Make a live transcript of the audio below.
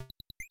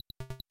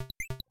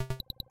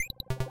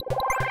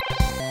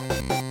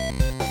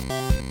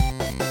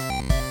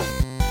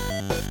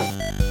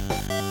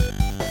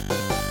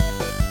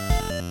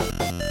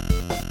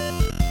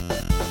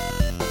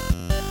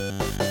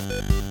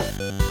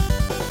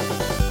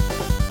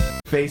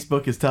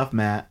Facebook is tough,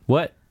 Matt.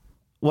 What?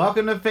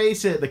 Welcome to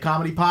Face It, the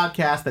comedy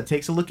podcast that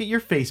takes a look at your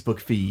Facebook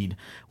feed.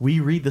 We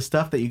read the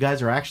stuff that you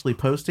guys are actually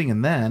posting,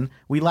 and then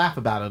we laugh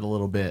about it a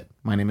little bit.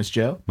 My name is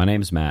Joe. My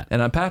name's Matt.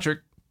 And I'm Patrick.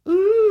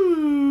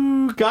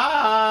 Ooh,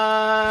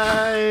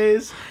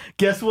 guys.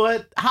 Guess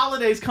what?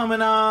 Holiday's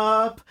coming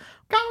up.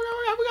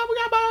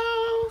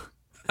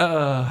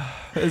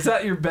 Is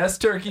that your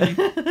best turkey?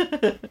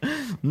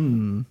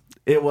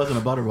 It wasn't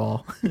a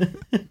butterball.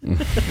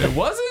 It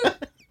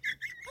wasn't?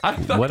 I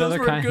thought What those other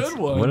were kinds? good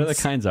ones. What other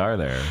kinds are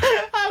there?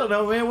 I don't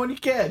know, man. When you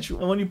catch,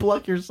 when you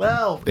pluck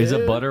yourself. Is a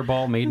dude.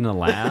 butterball made in a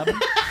lab?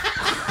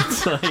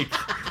 It's like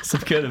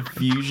some kind of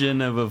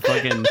fusion of a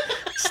fucking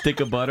stick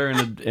of butter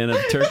and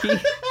a turkey.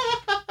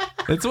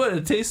 That's what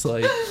it tastes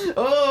like.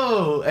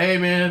 Oh, hey,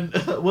 man.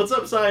 What's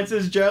up,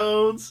 Scientist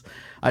Jones?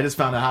 I just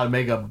found out how to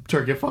make a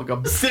turkey fuck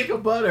a stick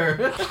of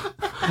butter.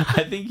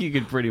 I think you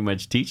could pretty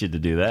much teach it to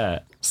do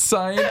that.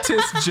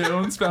 Scientist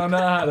Jones found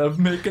out how to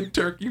make a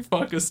turkey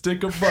fuck a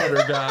stick of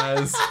butter,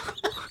 guys.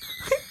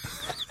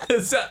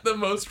 Is that the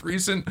most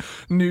recent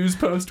news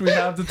post we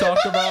have to talk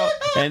about?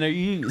 And are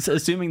you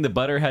assuming the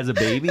butter has a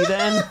baby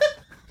then?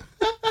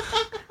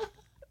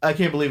 I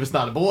can't believe it's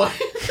not a boy.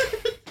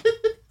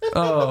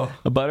 Oh.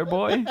 A butter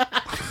boy?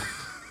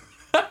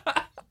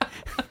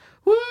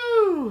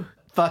 Woo!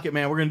 Fuck it,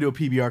 man. We're going to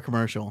do a PBR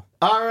commercial.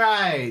 All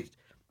right.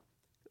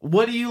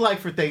 What do you like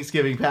for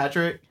Thanksgiving,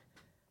 Patrick?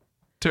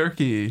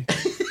 Turkey.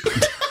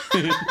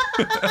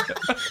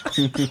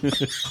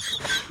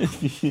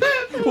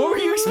 What were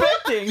you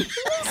expecting? Is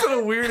that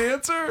a weird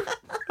answer?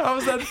 How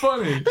is that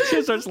funny?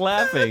 She starts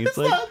laughing. It's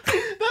like,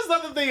 That's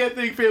not the thing I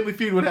think Family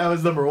Feud would have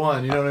as number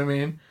one. You know what I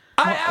mean?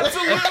 I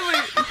absolutely.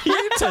 What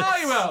are you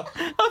talking about?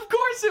 of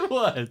course it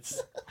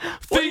was.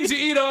 Things you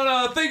eat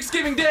on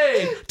Thanksgiving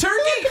Day.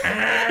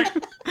 Turkey.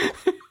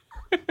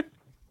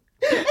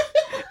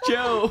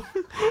 Joe,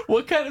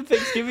 what kind of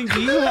Thanksgiving do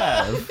you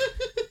have?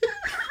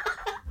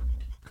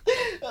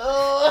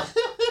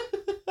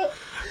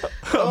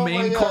 A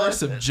main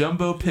course of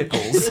jumbo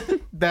pickles.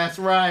 That's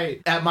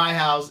right. At my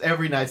house,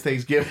 every night's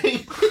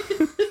Thanksgiving.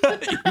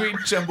 You eat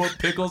jumbo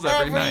pickles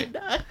every night.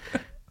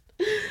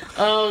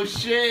 Oh,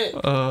 shit.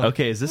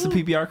 Okay, is this a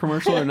PBR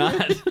commercial or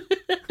not?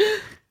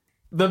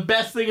 The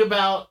best thing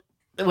about...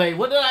 Wait,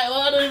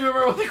 I don't even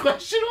remember what the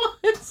question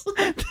was.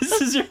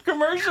 This is your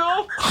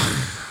commercial?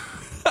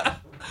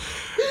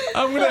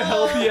 I'm going to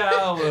help you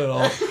out a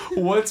little.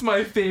 What's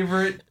my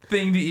favorite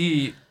thing to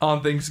eat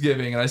on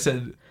Thanksgiving? And I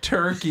said,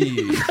 turkey.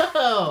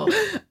 Oh,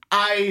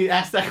 I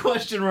asked that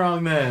question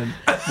wrong then.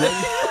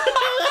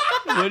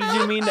 What did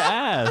you mean to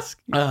ask?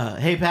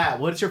 Hey, Pat,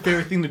 what's your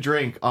favorite thing to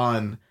drink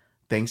on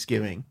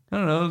Thanksgiving? I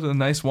don't know, a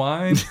nice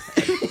wine.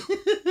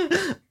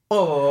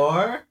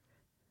 Or...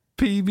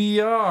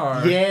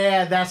 PBR.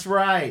 Yeah, that's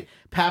right.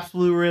 Pabst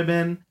Blue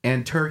Ribbon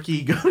and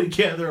turkey go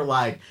together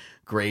like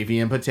gravy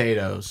and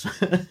potatoes.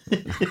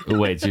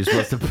 Wait, so you're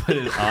supposed to put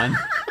it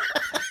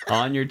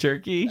on your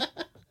turkey?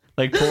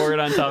 Like pour it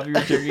on top of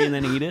your turkey and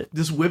then eat it?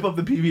 Just whip up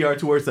the PBR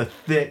to where it's a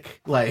thick,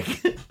 like,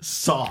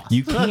 sauce.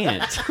 You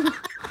can't.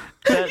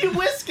 You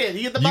whisk it.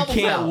 You get the You bubbles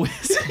can't out.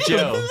 whisk,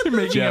 Joe. You're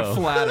making Joe, it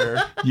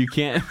flatter. You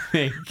can't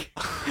make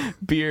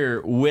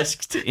beer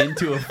whisked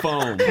into a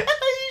foam. Are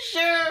you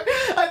sure?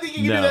 I think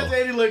you can do No. that to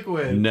any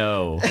liquid.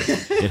 No,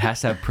 it has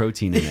to have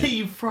protein in it.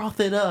 You froth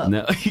it up.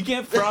 No, you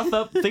can't froth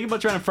up. Think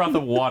about trying to froth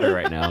up water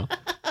right now.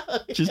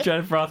 Just try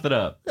to froth it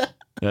up.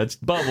 That's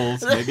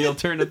bubbles. Maybe it'll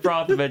turn to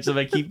froth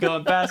eventually if I keep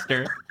going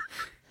faster.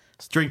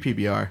 Let's drink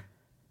PBR.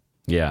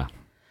 Yeah.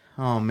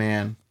 Oh,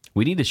 man.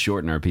 We need to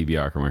shorten our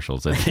PBR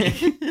commercials, I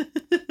think.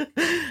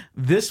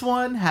 This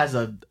one has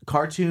a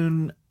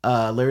cartoon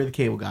Larry the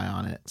Cable Guy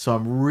on it. So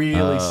I'm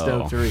really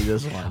stoked to read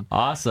this one.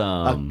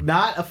 Awesome.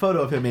 Not a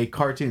photo of him, a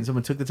cartoon.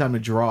 Someone took the time to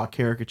draw a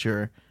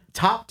caricature.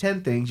 Top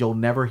 10 things you'll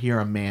never hear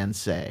a man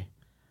say.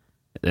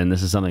 And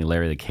this is something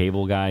Larry the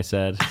Cable Guy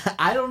said.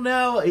 I don't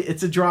know.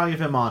 It's a drawing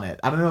of him on it.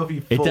 I don't know if he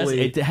fully...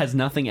 It has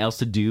nothing else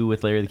to do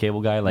with Larry the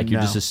Cable Guy. Like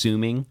you're No. just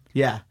assuming.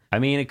 Yeah. I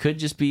mean, it could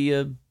just be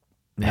a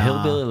Nah.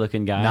 hillbilly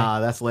looking guy. Nah,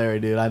 that's Larry,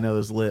 dude. I know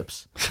those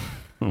lips.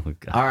 Oh,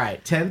 God. All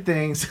right. 10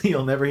 things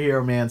you'll never hear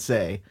a man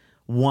say.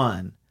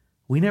 1,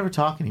 we never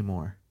talk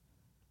anymore.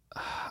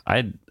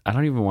 I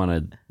don't even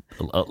want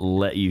to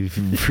let you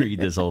read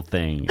this whole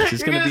thing. It's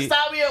just You're gonna going to be.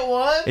 stop me at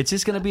 1? It's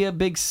just gonna be a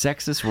big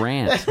sexist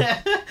rant.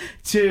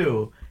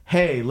 2,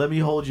 hey, let me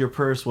hold your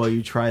purse while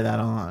you try that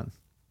on.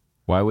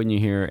 Why wouldn't you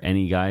hear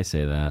any guy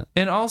say that?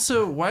 And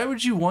also, why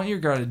would you want your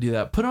guy to do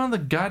that? Put it on the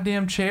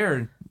goddamn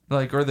chair,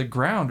 like, or the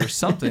ground or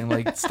something.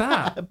 Like,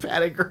 stop.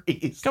 Pat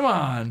agrees. Come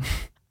on.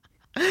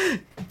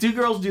 Do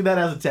girls do that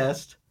as a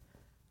test?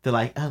 They're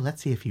like, oh,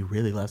 let's see if he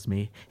really loves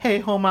me. Hey,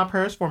 hold my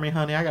purse for me,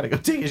 honey. I gotta go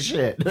take a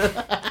shit.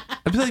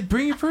 I'd be like,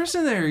 bring your purse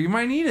in there. You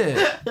might need it.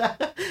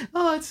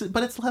 Oh,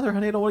 but it's leather,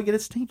 honey. I don't want to get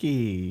it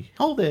stinky.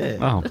 Hold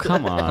it. Oh,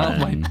 come on. Oh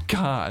my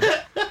God.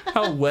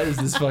 How wet is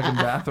this fucking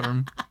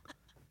bathroom?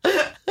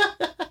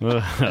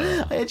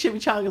 I had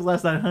chimichangas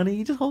last night,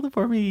 honey. Just hold it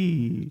for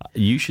me.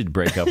 You should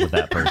break up with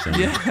that person.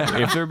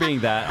 Yeah. If they're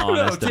being that No,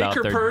 honest take about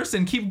her their purse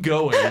and keep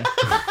going.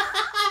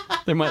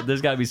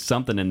 There's got to be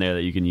something in there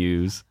that you can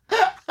use.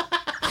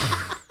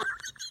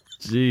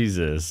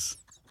 Jesus.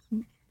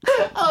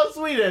 Oh,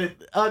 sweet,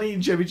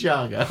 uneaten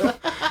chimichanga.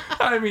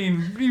 I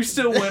mean, you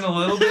still win a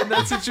little bit in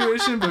that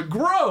situation, but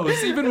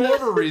gross. Even more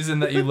of a reason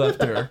that you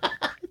left her.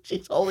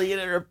 She's holding it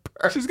in her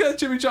purse. She's got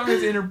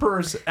chimichangas in her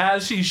purse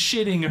as she's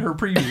shitting her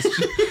previous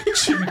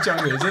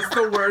chimichangas. That's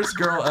the worst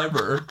girl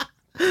ever.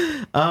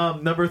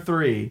 Number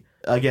 3.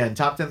 Again,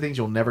 top 10 things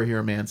you'll never hear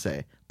a man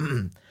say.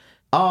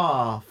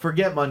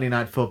 Forget Monday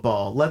Night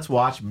Football. Let's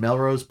watch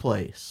Melrose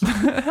Place.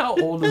 How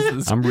old is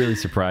this? I'm really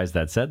surprised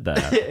that said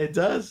that. It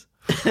does.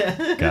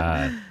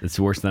 God, it's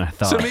worse than I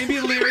thought. So maybe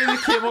Larry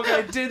the Cable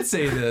Guy did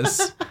say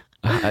this.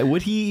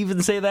 Would he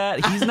even say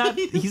that?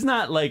 He's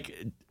not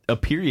like a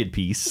period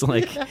piece.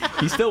 Like,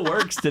 he still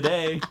works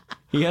today.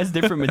 He has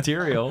different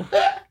material.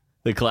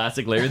 The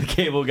classic Larry the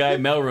Cable Guy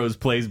Melrose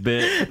Place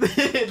bit.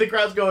 The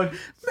crowd's going,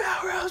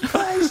 Melrose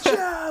Place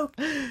joke.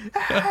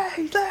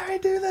 Hey, Larry,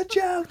 do the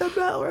joke. The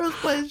Melrose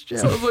Place joke.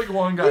 Sounds like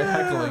one guy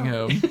heckling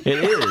him. It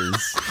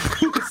is.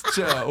 It's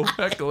Joe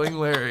heckling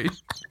Larry.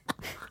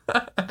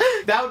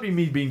 That would be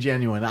me being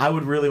genuine. I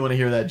would really want to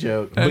hear that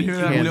joke. But You you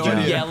have can't no do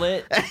idea. it. Yell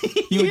it.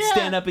 You would Yeah.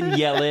 stand up and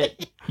yell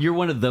it. You're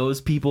one of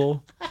those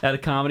people at a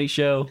comedy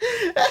show.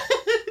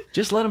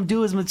 Just let him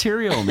do his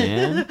material,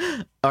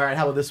 man. All right,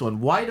 how about this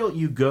one? Why don't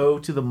you go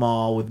to the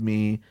mall with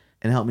me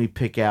and help me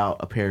pick out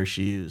a pair of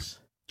shoes?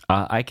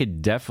 I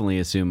could definitely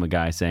assume a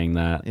guy saying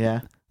that.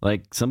 Yeah.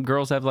 Like, some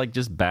girls have like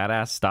just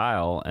badass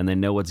style and they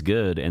know what's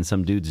good, and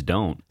some dudes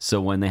don't.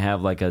 So when they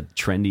have like a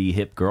trendy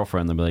hip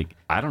girlfriend, they'll be like,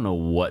 I don't know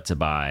what to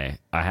buy.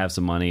 I have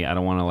some money. I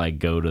don't want to like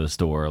go to the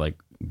store. Like,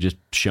 just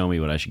show me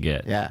what I should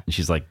get. Yeah. And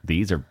she's like,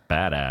 these are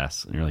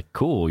badass. And you're like,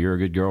 cool, you're a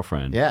good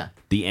girlfriend. Yeah.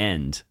 The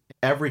end.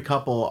 Every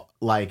couple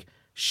like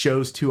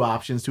shows 2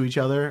 options to each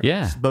other.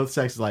 Yeah. Both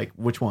sexes like,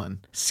 which one?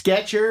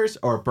 Skechers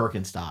or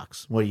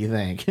Birkenstocks? What do you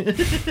think?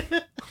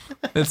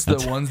 It's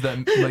the ones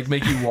that like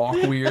make you walk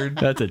weird.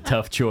 That's a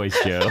tough choice,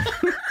 Joe.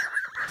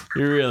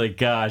 You really,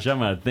 gosh, I'm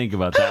going to think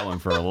about that one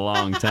for a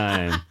long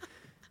time.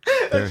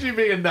 That's you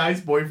being a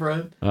nice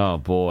boyfriend. Oh,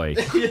 boy.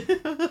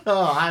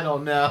 Oh, I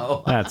don't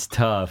know. That's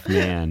tough,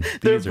 man.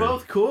 They're These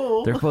both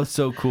cool. They're both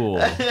so cool.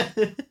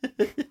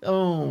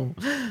 Oh.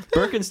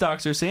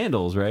 Birkenstocks are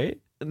sandals, right?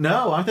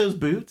 No, aren't those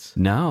boots?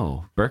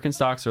 No.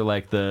 Birkenstocks are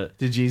like the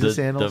Jesus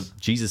sandals? The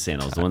Jesus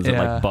sandals, the ones that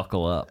Yeah. like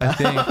buckle up. I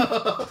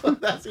think.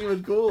 That's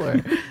even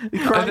cooler.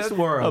 Christ A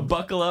world.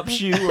 buckle up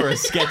shoe or a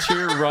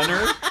Skechers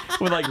runner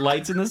with like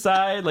lights in the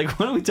side? Like,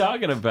 what are we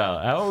talking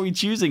about? How are we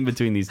choosing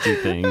between these two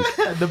things?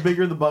 The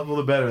bigger the buckle,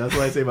 the better. That's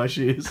why I say my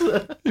shoes.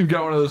 You've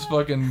got one of those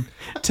fucking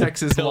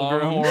Texas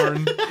Pilgrim.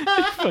 Longhorn.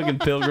 Fucking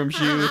pilgrim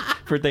shoe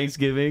for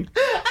Thanksgiving.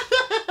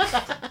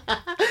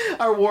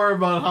 I wore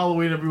them on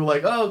Halloween and people were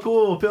like, oh,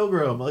 cool,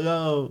 pilgrim. Like,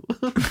 oh,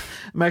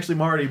 I'm actually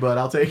Marty, but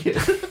I'll take it.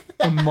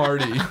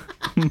 Marty.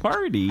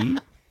 Marty?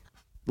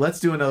 Let's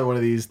do another one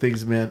of these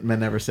things men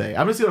never say.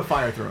 I'm just going to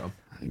fire through them.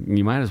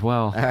 You might as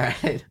well. All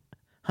right.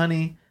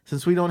 Honey,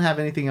 since we don't have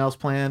anything else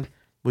planned,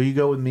 will you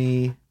go with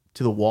me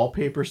to the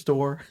wallpaper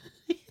store?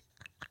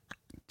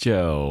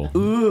 Joe.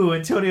 Ooh,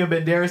 Antonio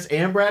Banderas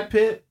and Brad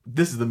Pitt.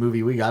 This is the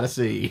movie we got to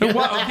see.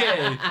 What?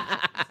 Okay.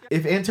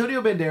 If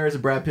Antonio Banderas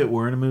and Brad Pitt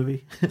were in a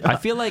movie, I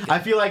feel like I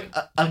feel like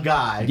a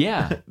guy,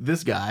 Yeah.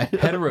 this guy,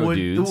 Hetero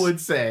dudes. would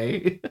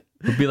say,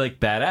 would be like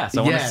badass.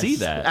 I want to yes, see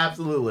that.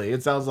 Absolutely.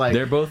 It sounds like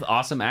They're both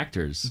awesome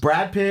actors.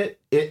 Brad Pitt,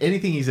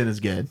 anything he's in is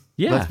good.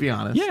 Yeah. Let's be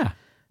honest. Yeah.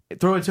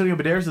 Throw Antonio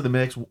Banderas in the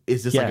mix.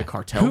 Is this Yeah. like a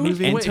cartel Who-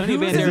 movie? wait, Antonio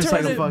who is Banderas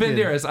Antonio like a fucking-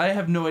 Banderas? I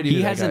have no idea. He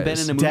who that hasn't guy been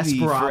is. in a movie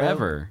Desperado.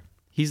 forever.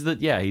 He's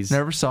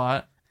Never saw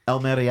it. El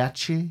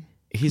Mariachi.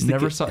 he's the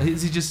Never ki- saw.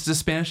 Is he just a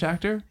Spanish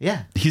actor?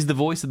 Yeah. He's the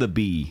voice of the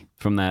bee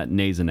from that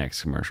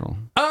Nasonex commercial.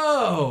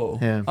 Oh.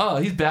 Him. Oh,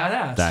 he's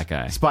badass. That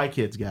guy. Spy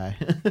Kids guy.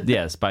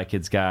 Yeah, Spy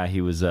Kids guy. He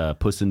was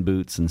Puss in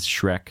Boots and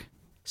Shrek.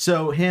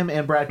 So him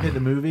and Brad Pitt in the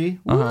movie.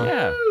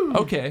 Yeah.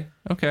 Okay.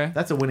 Okay.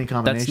 That's a winning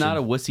combination. That's not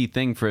a wussy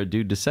thing for a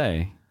dude to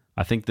say.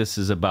 I think this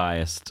is a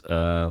biased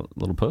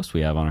little post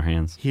we have on our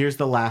hands. Here's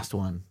the last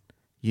one.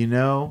 You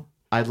know,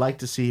 I'd like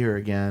to see her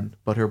again,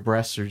 but her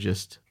breasts are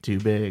just too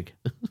big.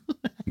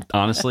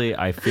 Honestly,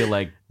 I feel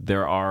like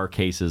there are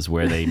cases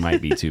where they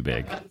might be too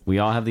big. We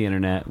all have the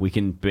internet. We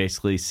can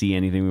basically see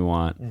anything we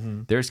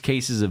want. There's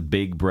cases of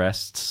big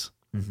breasts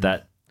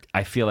that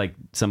I feel like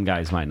some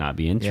guys might not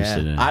be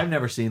interested in. I've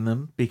never seen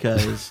them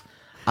because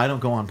I don't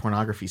go on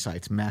pornography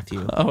sites,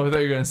 Matthew. Oh, I thought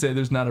you were gonna say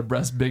there's not a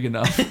breast big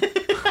enough.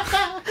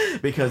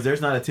 Because there's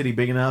not a titty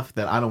big enough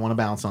that I don't want to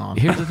bounce on.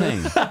 Here's the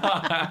thing.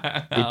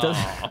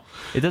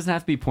 It doesn't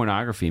have to be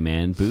pornography,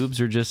 man. Boobs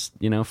are just,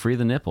 free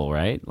the nipple,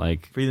 right?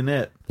 Like, Free the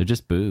knit. they're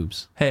just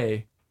boobs.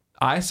 Hey,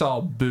 I saw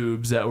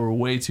boobs that were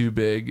way too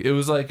big. It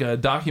was like a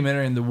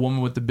documentary on the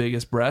woman with the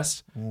biggest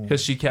breast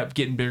because she kept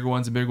getting bigger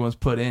ones and bigger ones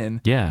put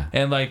in. Yeah.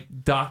 And like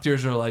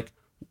doctors are like,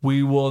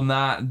 we will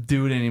not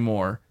do it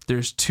anymore.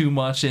 There's too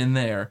much in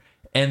there.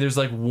 And there's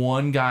like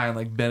one guy in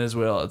like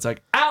Venezuela. It's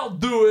like, I'll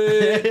do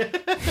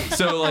it.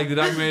 So like the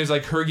documentary is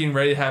like her getting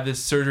ready to have this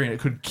surgery and it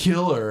could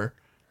kill her.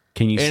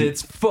 Can you and see?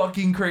 it's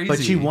fucking crazy. But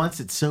she wants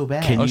it so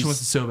bad. Can Oh, you she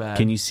wants it so bad.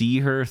 Can you see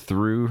her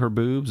through her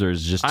boobs, or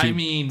is it just too? I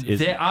mean,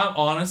 is- I'm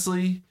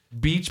honestly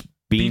beach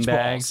Bean balls,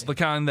 bags? the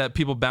kind that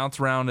people bounce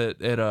around at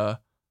Festivals?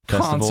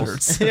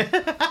 concerts.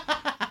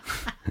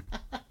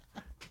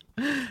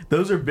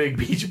 Those are big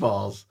beach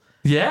balls.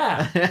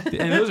 Yeah,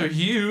 and those are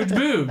huge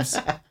boobs.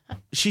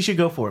 She should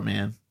go for it,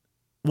 man.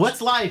 What's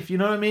life? You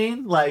know what I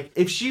mean? Like,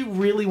 if she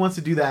really wants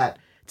to do that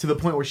to the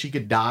point where she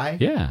could die,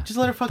 yeah, just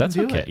let her fucking that's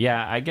do okay. it.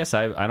 Yeah, I guess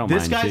I don't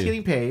This mind guy's too.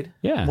 getting paid.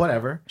 Yeah.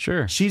 Whatever.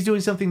 Sure. She's doing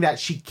something that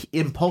she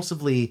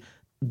impulsively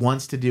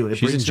wants to do. And it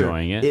She's brings her-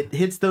 enjoying it. It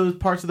hits those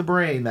parts of the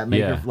brain that make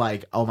Yeah. her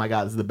like, oh my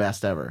God, this is the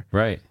best ever.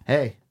 Right.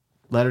 Hey,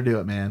 let her do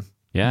it, man.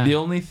 Yeah. The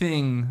only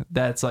thing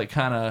that's like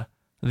kind of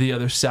the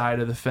other side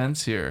of the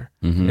fence here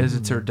is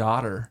it's her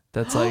daughter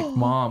that's like,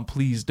 Mom,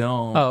 please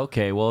don't. Oh,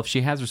 okay. Well, if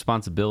she has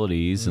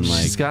responsibilities and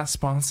like, She's got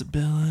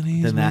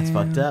responsibilities. Then that's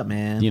man. fucked up,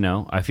 man. you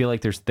know, I feel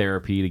like there's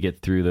therapy to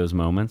get through those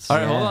moments. All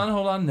right, Yeah.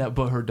 hold on. No,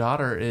 but her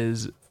daughter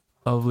is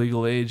of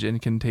legal age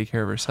and can take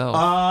care of herself.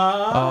 That's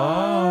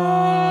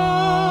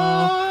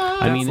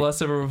I mean,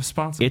 less of a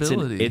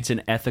responsibility. It's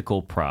an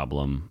ethical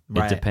problem.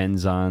 Right. It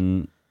depends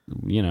on,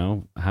 you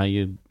know, how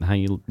you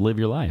live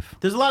your life.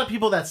 There's a lot of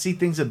people that see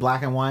things in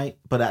black and white,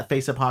 but at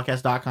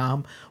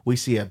faceuppodcast.com, we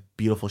see a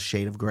beautiful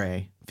shade of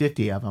gray.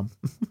 50 of them.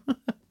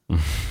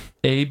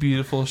 a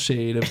beautiful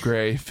shade of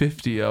gray.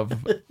 50 of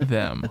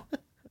them.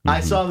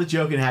 I saw the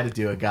joke and had to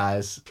do it,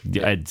 guys.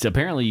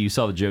 Apparently, you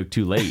saw the joke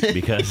too late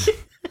because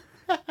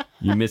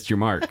you missed your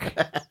mark.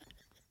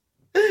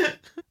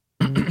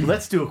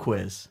 Let's do a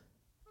quiz.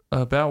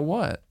 About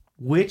what?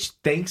 Which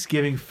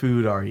Thanksgiving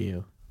food are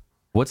you?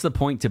 What's the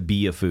point to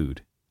be a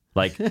food?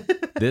 Like,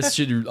 this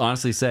should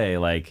honestly say,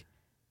 like,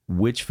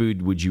 which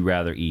food would you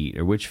rather eat,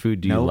 or which food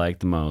do you Nope. like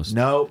the most?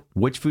 No,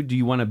 Which food do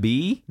you want to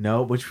be?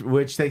 no.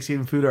 Which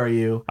Thanksgiving food are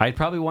you? I'd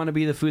probably want to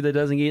be the food that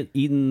doesn't get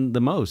eaten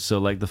the most. So,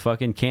 like the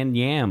fucking canned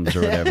yams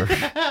or whatever.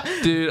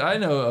 Dude, I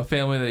know a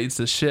family that eats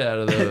the shit out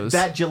of those.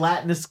 That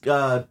gelatinous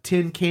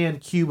tin can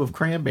cube of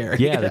cranberry.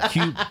 Yeah,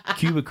 the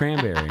cube of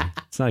cranberry.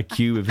 It's not a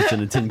cube if it's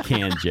in a tin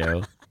can,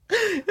 Joe.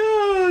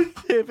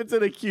 If it's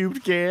in a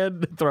cubed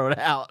can, throw it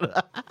out.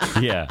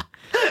 Yeah.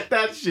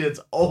 That shit's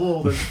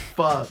old as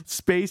fuck.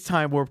 Space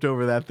time warped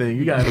over that thing.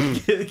 You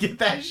gotta get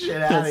that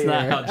shit out of That's here.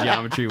 not how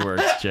geometry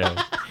works, Joe.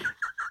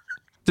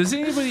 Does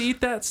anybody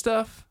eat that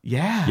stuff?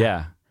 Yeah.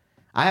 Yeah.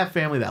 I have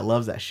family that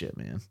loves that shit,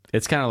 man.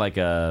 It's kind of like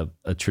a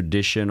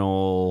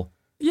traditional,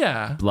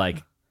 Yeah.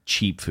 like,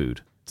 cheap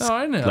food. Oh,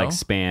 I know. Like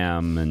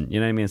Spam, and you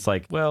know what I mean? It's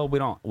like, well,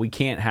 we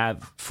can't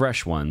have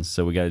fresh ones,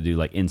 so we got to do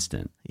like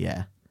instant.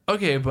 Yeah.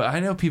 Okay, but I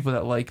know people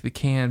that like the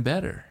can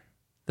better.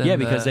 than Yeah,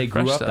 because the they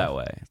grew fresh up stuff. that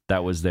way.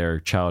 That was their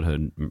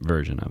childhood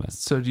version of it.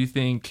 So do you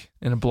think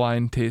in a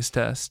blind taste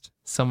test,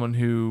 someone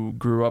who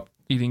grew up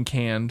eating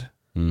canned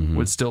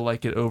would still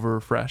like it over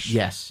fresh?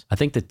 Yes. I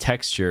think the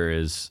texture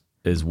is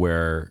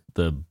where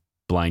the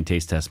blind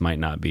taste test might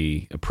not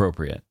be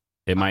appropriate.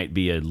 It might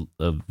be a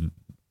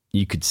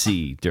you could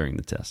see during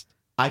the test.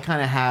 I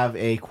kind of have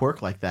a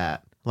quirk like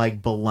that.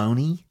 Like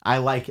bologna. I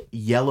like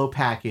yellow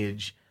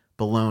package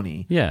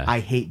bologna. Yeah. I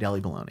hate deli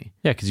bologna.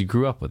 Yeah, because you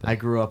grew up with it. I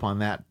grew up on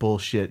that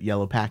bullshit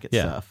yellow packet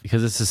yeah, stuff.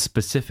 because it's a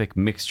specific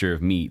mixture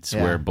of meats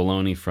Yeah. where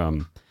bologna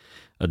from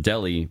a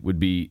deli would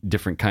be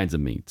different kinds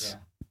of meats.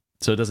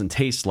 So it doesn't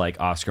taste like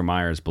Oscar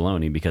Mayer's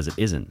bologna because it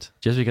isn't.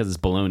 Just because it's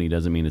bologna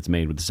doesn't mean it's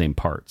made with the same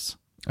parts.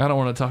 I don't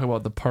want to talk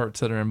about the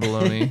parts that are in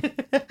bologna.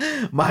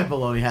 My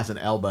bologna has an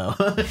elbow.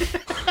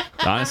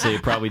 Honestly,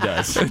 it probably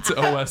does. It's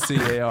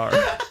OSCAR.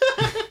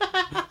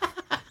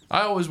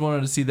 I always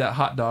wanted to see that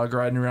hot dog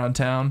riding around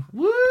town.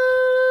 Woo!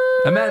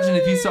 Imagine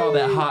if you saw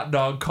that hot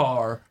dog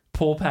car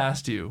pull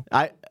past you.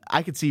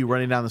 I could see you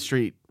running down the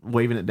street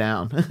waving it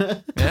down.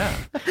 Yeah.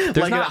 There's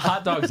Like not a-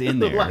 hot dogs in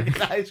there. like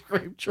an ice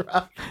cream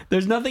truck.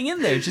 There's nothing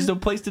in there. It's just a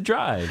place to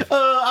drive.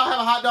 I'll have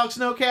a hot dog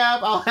snow cap.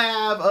 I'll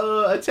have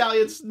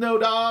Italian snow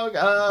dog.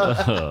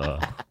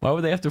 Why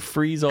would they have to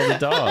freeze all the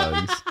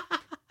dogs?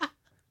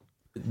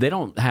 They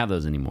don't have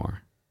those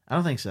anymore. I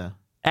don't think so.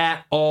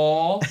 At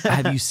all.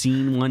 Have you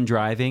seen one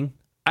driving?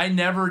 I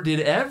never did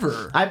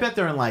ever. I bet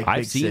they're in like I've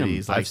big seen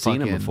cities. them. Like I've seen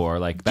them fucking- before.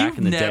 Like back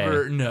in the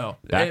never, day. No.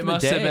 Back It in the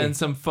must have day. been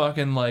some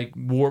fucking like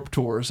Warp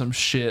Tour or some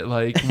shit.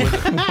 Like with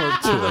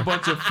a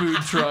bunch of food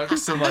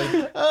trucks and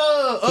like.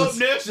 Up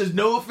next is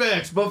No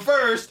Effects, but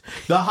first,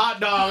 the hot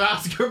dog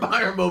Oscar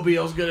Mayer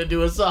mobile's gonna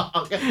do a song.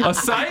 A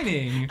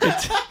signing.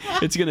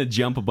 It's gonna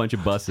jump a bunch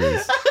of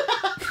buses.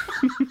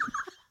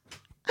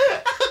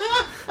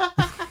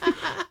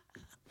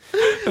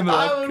 And they're,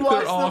 I would watch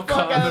they're all the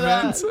fuck out of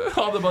that. condiments.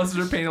 All the buses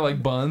are painted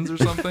like buns or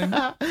something.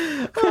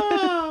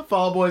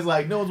 Fall Boy's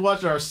like, no one's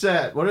watching our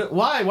set.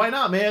 Why? Why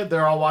not, man?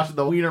 They're all watching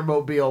the Wiener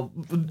Mobile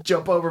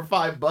jump over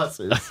 5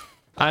 buses.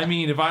 I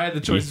mean, if I had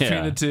the choice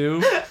between Yeah. the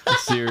two,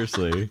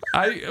 Seriously.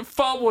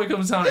 Fall Boy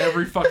comes down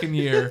every fucking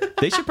year.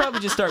 They should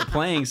probably just start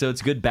playing so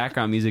it's good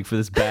background music for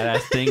this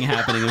badass thing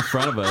happening in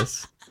front of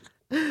us.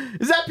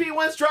 Is that Pete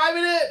Wentz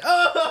driving it?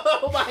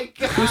 Oh my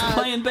god! Who's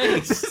playing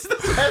bass? This is the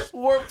best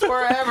Warped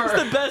Tour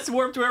ever. The best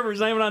Warped Tour ever. He's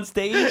not even on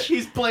stage.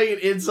 He's playing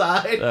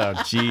inside. Oh,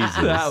 Jesus.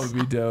 That would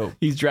be dope.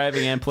 He's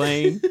driving and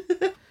playing.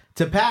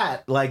 To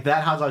Pat, like,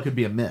 that hot dog could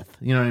be a myth.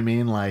 You know what I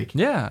mean? Like,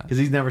 Yeah. because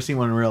he's never seen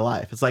one in real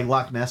life. It's like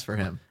Loch Ness for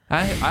him.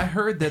 I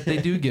heard that they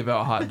do give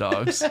out hot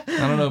dogs. I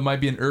don't know, it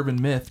might be an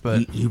urban myth,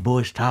 but You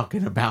boys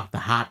talking about the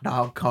hot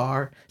dog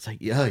car? It's like,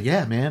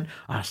 yeah, man.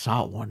 I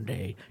saw it one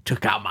day.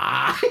 Took out my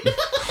eye.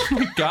 oh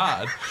my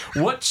God.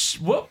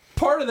 What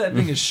part of that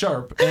thing is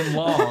sharp and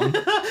long?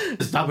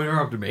 Stop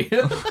interrupting me.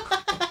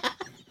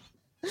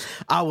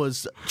 I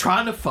was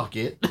trying to fuck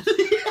it.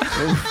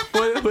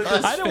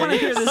 I don't want to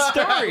hear the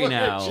story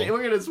now.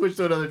 We're gonna switch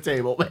to another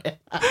table, man.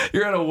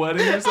 You're at a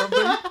wedding or something?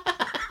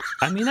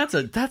 I mean,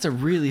 that's a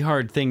really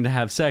hard thing to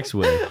have sex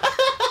with.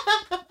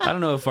 I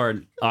don't know if our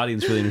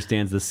audience really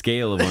understands the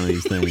scale of one of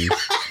these things.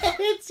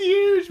 It's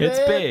huge, man. It's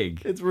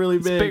big. It's really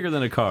It's big. bigger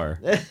than a car.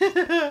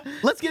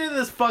 Let's get into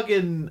this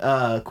fucking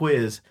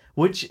quiz.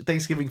 Which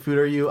Thanksgiving food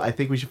are you? I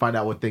think we should find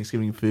out what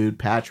Thanksgiving food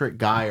Patrick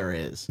Geyer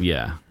is.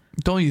 Yeah.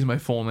 Don't use my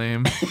full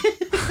name.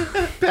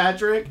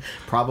 Patrick,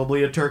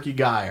 probably a turkey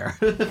Geyer.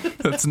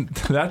 That's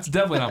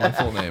definitely not my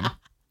full name.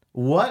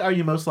 What are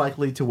you most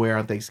likely to wear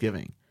on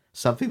Thanksgiving?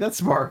 Something that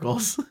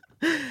sparkles.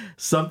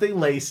 Something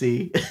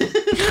lacy.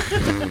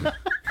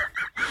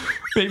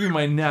 Maybe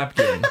my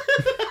napkin.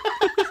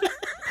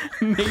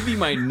 Maybe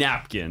my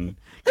napkin.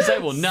 Because I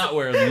will not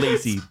wear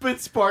lacy. It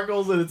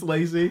sparkles and it's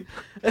lacy.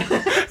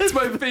 It's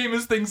my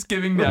famous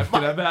Thanksgiving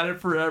napkin. I've had it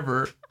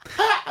forever.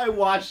 I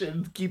wash it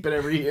and keep it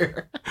every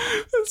year.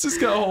 It's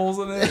just got holes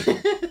in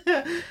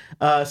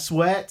it.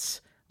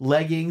 Sweats,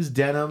 leggings,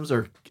 denims,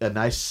 or a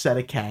nice set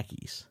of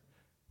khakis.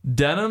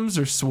 Denims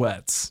or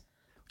sweats?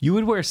 You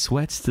would wear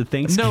sweats to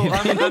Thanksgiving? No,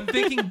 I'm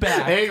thinking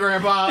back. Hey,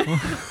 Grandpa.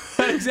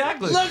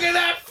 Exactly. Look at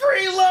that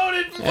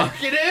freeloaded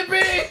fucking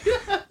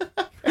hippie.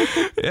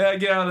 Yeah,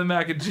 get out of the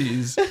mac and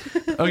cheese.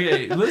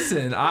 Okay,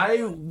 listen, I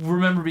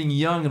remember being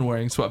young and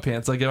wearing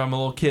sweatpants, like if I'm a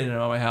little kid and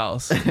I'm at my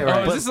house. Right.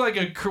 Oh, is this like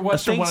a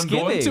question of what I'm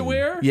going to Thanksgiving.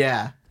 wear?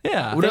 Yeah.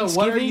 Yeah. No,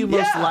 what are you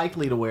most Yeah.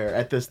 likely to wear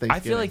at this Thanksgiving? I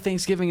feel like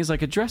Thanksgiving is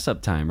like a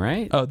dress-up time,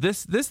 right? Oh,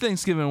 this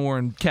Thanksgiving I'm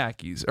wearing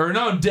khakis. Or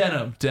no,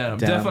 denim.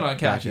 Definitely not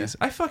khakis. Gotcha.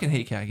 I fucking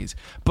hate khakis.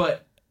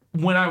 But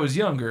when I was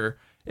younger,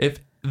 if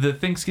the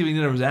Thanksgiving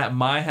dinner was at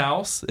my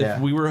house, Yeah.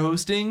 if we were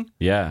hosting,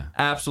 Yeah.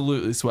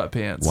 absolutely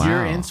sweatpants. Wow.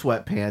 You're in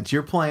sweatpants.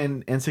 You're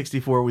playing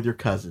N64 with your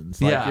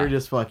cousins. Like, Yeah. you're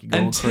just fucking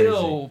going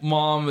Until crazy.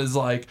 mom is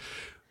like,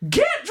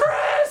 get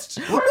dressed!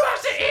 We're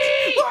about to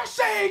eat! We're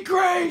saying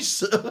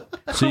grace.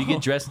 So you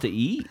get dressed to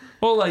eat?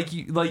 Well, like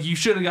you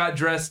should have got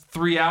dressed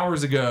 3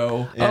 hours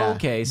ago. Yeah.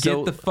 Okay,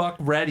 so Get the fuck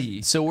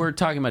ready. so we're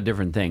talking about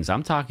different things.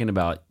 I'm talking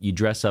about you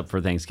dress up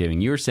for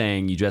Thanksgiving. You're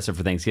saying you dress up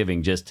for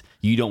Thanksgiving, just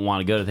you don't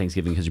want to go to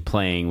Thanksgiving because you're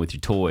playing with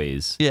your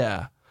toys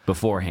Yeah.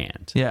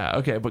 beforehand. Yeah,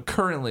 okay. But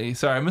currently,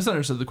 sorry, I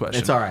misunderstood the question.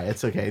 It's all right.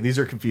 It's okay. These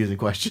are confusing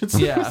questions.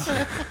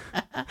 Yeah.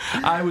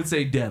 I would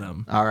say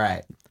denim. All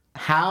right.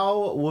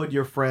 How would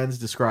your friends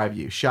describe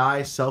you?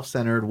 Shy,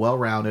 self-centered,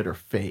 well-rounded, or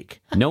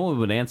fake? No one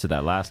would answer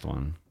that last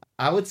one.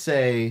 I'd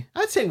say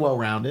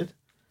well-rounded.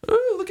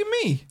 Ooh, look at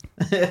me.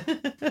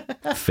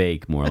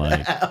 Fake, more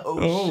like.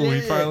 Oh,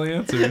 we finally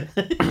answered.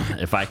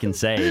 If I can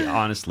say,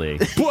 honestly.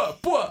 What?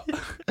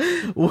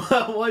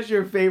 What was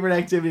your favorite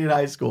activity in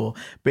high school?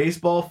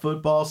 Baseball,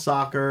 football,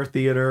 soccer,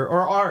 theater,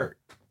 or art?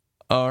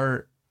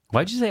 Art.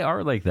 Why'd you say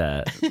art like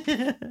that?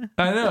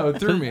 I know, it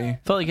threw me.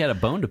 Felt like you had a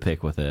bone to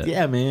pick with it.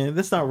 Yeah, man.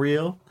 That's not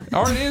real.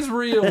 Art is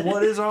real.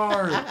 What is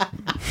art?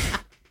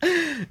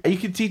 You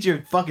can teach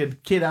your fucking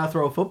kid how to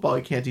throw a football.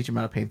 You can't teach him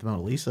how to paint the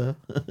Mona Lisa.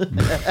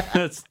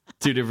 That's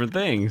two different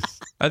things.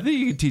 I think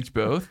you can teach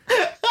both.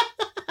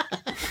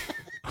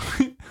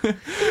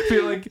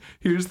 Feel like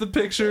here's the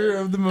picture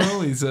of the Mona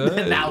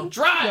Lisa. Now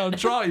draw it. Now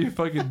draw, you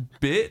fucking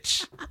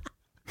bitch.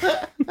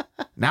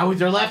 Now with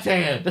your left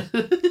hand.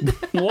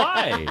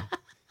 Why?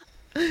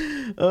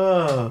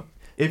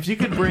 If you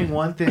could bring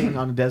one thing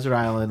on a desert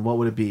island, what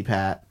would it be,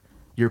 Pat?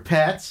 Your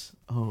pets.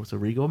 Oh, so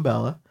Rigo and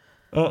Bella.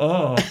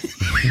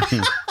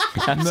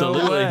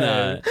 Absolutely way.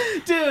 not.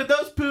 Dude,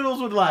 those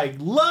poodles would like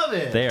love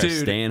it. They are Dude,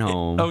 staying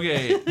home.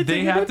 Okay,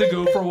 they have to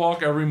go for a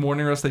walk every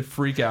morning or else they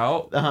freak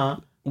out. Uh-huh.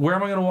 Where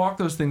am I going to walk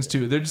those things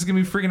to? They're just going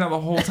to be freaking out the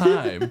whole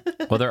time.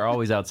 Well, they're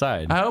always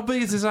outside. How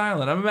big is this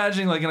island? I'm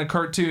imagining like in a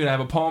cartoon, I have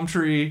a palm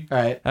tree, All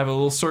right. I have a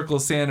little circle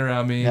of sand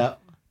around me, Yep.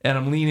 and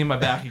I'm leaning my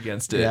back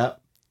against it.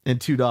 Yep. And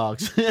 2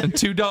 dogs. And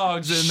 2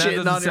 dogs, and that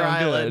Shitting doesn't on your sound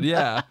island. good.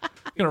 Yeah.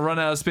 I'm going to run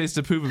out of space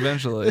to poop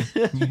eventually.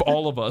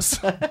 All of us.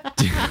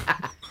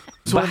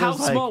 But how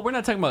small? We're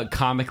not talking about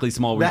comically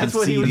small. Where That's you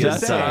what can he see was the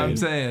just That's what outside. I'm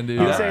saying, dude.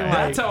 He was saying, like-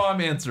 That's how I'm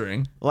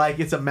answering. Like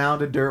it's a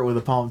mound of dirt with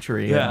a palm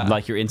tree. Yeah.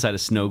 Like you're inside a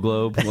snow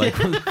globe. Like,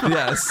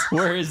 Yes.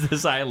 where is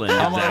this island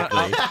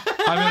exactly?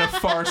 I'm in a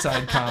Far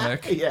Side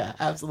comic. Yeah,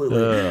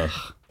 absolutely. Ugh.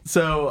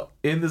 So,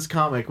 in this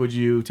comic, would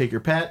you take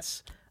your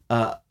pets,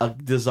 a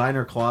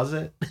designer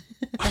closet,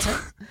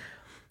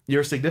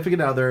 your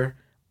significant other,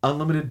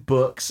 unlimited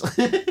books,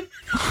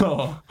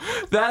 Oh,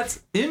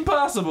 that's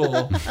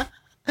impossible.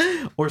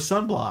 or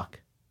sunblock?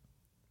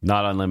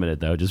 Not unlimited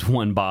though, just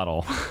one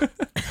bottle.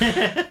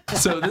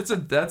 So that's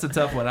a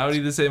tough one. I would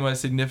either say my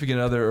significant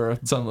other or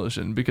sun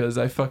lotion because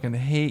I fucking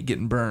hate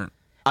getting burnt.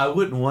 I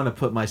wouldn't want to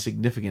put my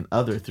significant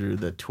other through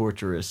the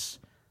torturous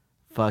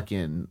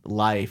fucking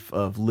life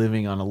of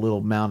living on a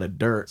little mound of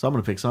dirt. So I'm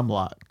going to pick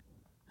sunblock.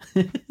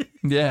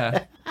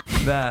 Yeah,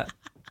 that.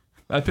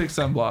 I picked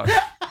sunblock.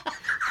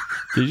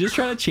 Did you just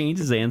try to change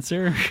his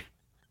answer?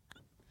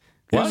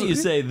 Why don't you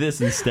say this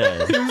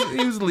instead?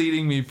 He was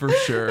leading me for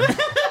sure.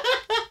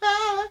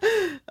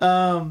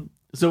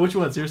 So which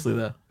one? Seriously,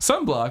 though.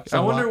 Sunblock. I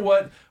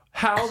wonder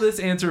how this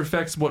answer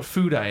affects what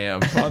food I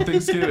am on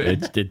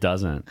Thanksgiving. It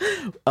doesn't.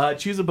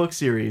 Choose a book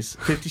series.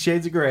 50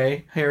 Shades of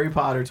Grey, Harry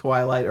Potter,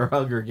 Twilight, or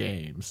Hunger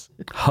Games.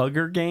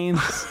 Hunger Games?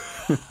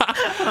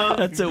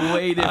 That's a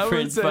way I would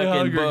different say fucking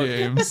Hunger book.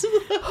 Games.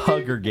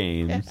 Hunger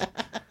Games.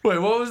 Wait,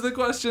 what was the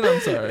question?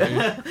 I'm sorry.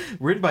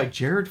 Written by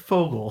Jared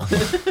Fogle.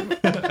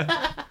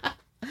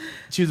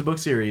 Choose a book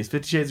series.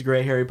 50 Shades of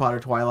Grey, Harry Potter,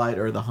 Twilight,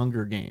 or The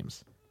Hunger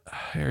Games.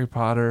 Harry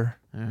Potter.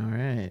 All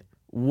right.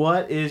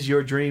 What is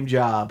your dream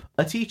job?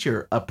 A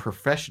teacher, a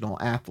professional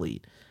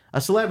athlete,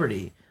 a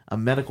celebrity, a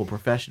medical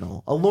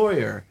professional, a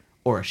lawyer,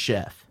 or a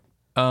chef?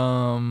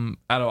 Out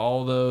of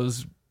all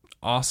those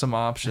awesome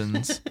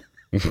options,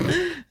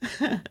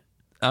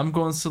 I'm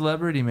going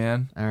celebrity,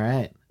 man. All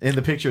right. In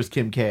the picture is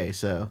Kim K,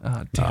 so.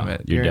 Oh, damn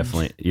it. You're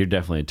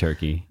definitely a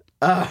turkey.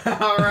 All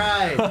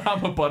right.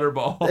 I'm a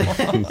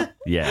butterball.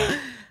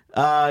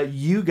 Yeah.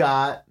 You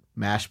got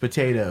mashed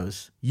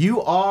potatoes.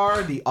 You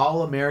are the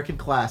all-American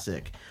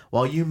classic.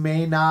 While you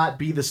may not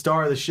be the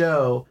star of the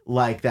show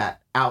like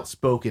that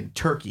outspoken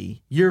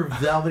turkey, you're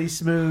velvety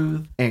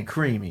smooth and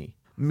creamy.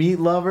 Meat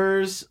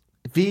lovers,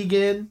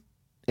 vegan,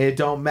 it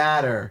don't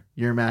matter.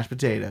 You're mashed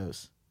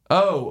potatoes.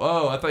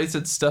 Oh, I thought you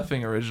said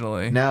stuffing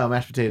originally. No,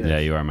 mashed potatoes. Yeah,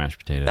 you are mashed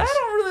potatoes. I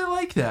don't really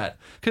like that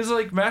because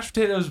like mashed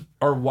potatoes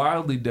are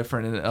wildly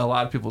different in a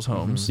lot of people's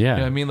homes. Yeah. You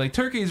know what I mean, like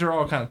turkeys are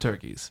all kind of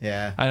turkeys.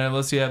 Yeah. And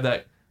unless you have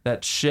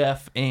that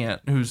chef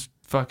aunt who's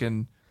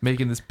fucking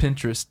making this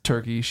Pinterest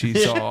turkey she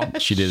saw.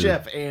 She did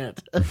Chef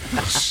Ant.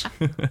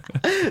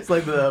 It's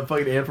like the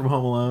fucking ant from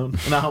Home Alone.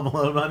 Not Home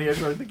Alone, Honey, I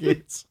Shrunk the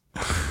Kids.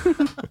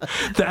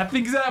 That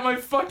thing's at my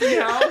fucking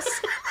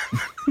house.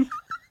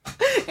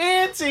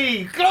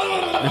 Auntie!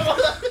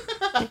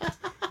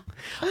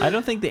 I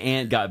don't think the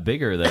ant got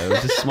bigger though.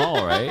 It's just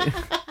small, right?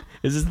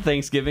 Is this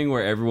Thanksgiving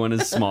where everyone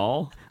is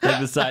small?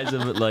 Like the size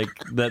of it, like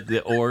that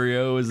the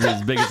Oreo is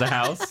as big as a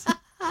house?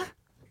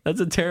 That's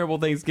a terrible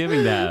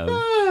Thanksgiving to have.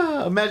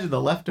 Imagine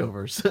the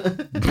leftovers.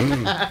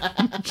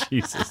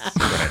 Jesus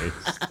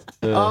Christ.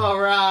 All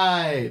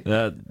right.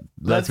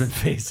 Let's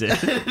face it.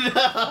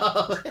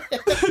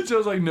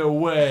 Joe's like, no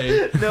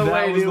way. No That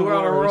way, was dude. the We're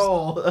on a worst.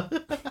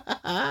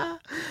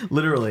 roll.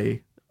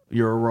 Literally,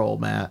 you're a roll,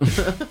 Matt.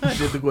 I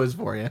did the quiz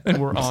for you. And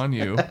we're on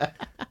you.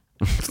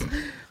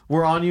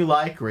 We're on you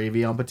like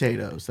gravy on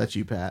potatoes. That's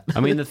you, Pat. I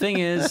mean, the thing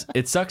is,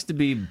 it sucks to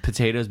be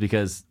potatoes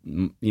because,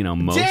 you know,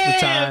 most of the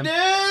time.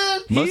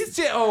 He's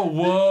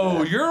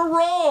whoa, you're a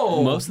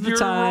roll. Most of the You're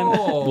a time.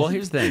 roll. Well,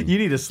 here's the thing. You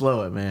need to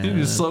slow it, man. You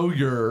need to slow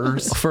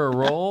yours. For a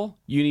roll,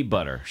 you need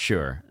butter,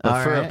 sure. But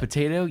All for right. a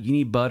potato, you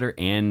need butter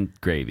and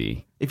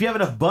gravy. If you have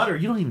enough butter,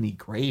 you don't even need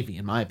gravy,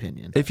 in my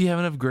opinion. If you have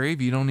enough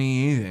gravy, you don't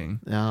need anything.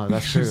 No,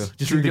 that's true. Just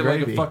drink eat it the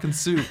like a gravy. fucking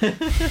soup.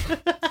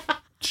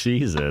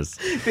 Jesus.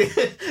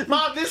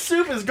 Mom, this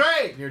soup is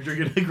great. You're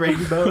drinking a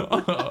gravy boat.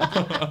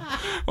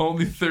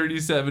 Only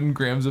 37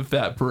 grams of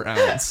fat per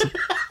ounce.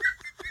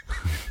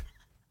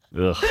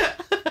 Ugh.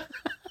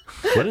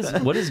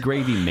 What is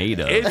gravy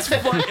made of? It's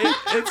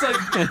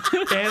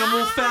like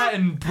animal fat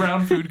and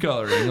brown food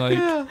coloring.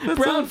 Like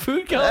brown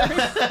food coloring.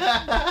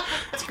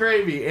 It's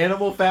gravy,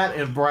 animal fat,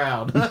 and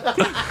brown.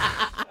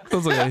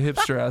 sounds like a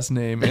hipster ass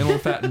name. Animal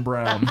fat and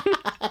brown.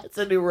 It's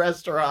a new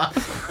restaurant.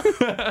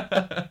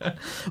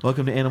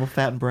 Welcome to Animal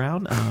Fat and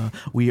Brown.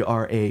 We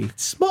are a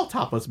small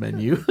tapas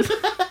menu.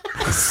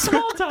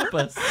 Small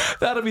tapas.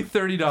 That'll be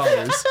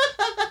 $30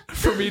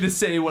 for me to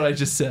say what I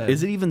just said.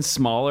 Is it even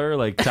smaller,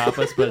 like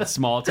tapas, but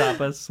small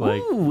tapas?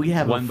 Like Ooh, we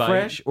have one a bite?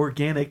 fresh,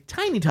 organic,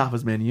 tiny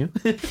tapas menu.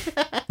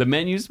 The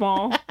menu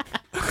small?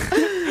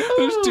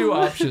 There's two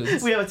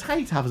options. We have a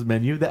tiny tapas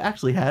menu that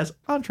actually has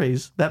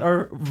entrees that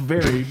are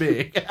very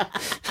big.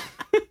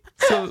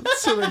 So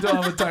they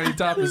don't have a tiny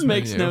tapas This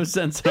makes menu. no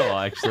sense at all,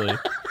 actually.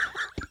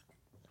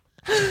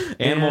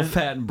 Animal And-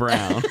 fat and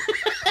brown.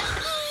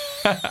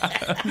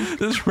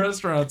 This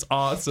restaurant's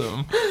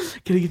awesome.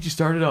 Can I get you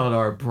started on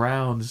our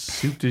brown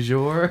soup du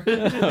jour?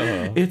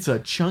 It's a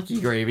chunky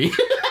gravy.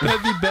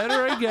 That'd be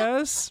better, I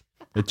guess.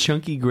 A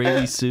chunky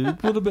gravy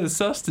soup. A little bit of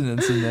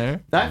sustenance in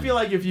there. I feel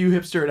like if you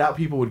hipster it out,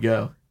 people would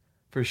go.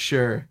 For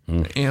sure.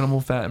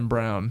 Animal fat and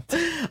brown.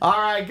 All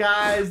right,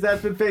 guys.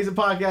 That's been Face It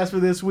Podcast for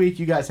this week.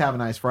 You guys have a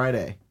nice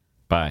Friday.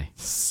 Bye.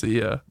 See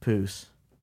ya. Poos.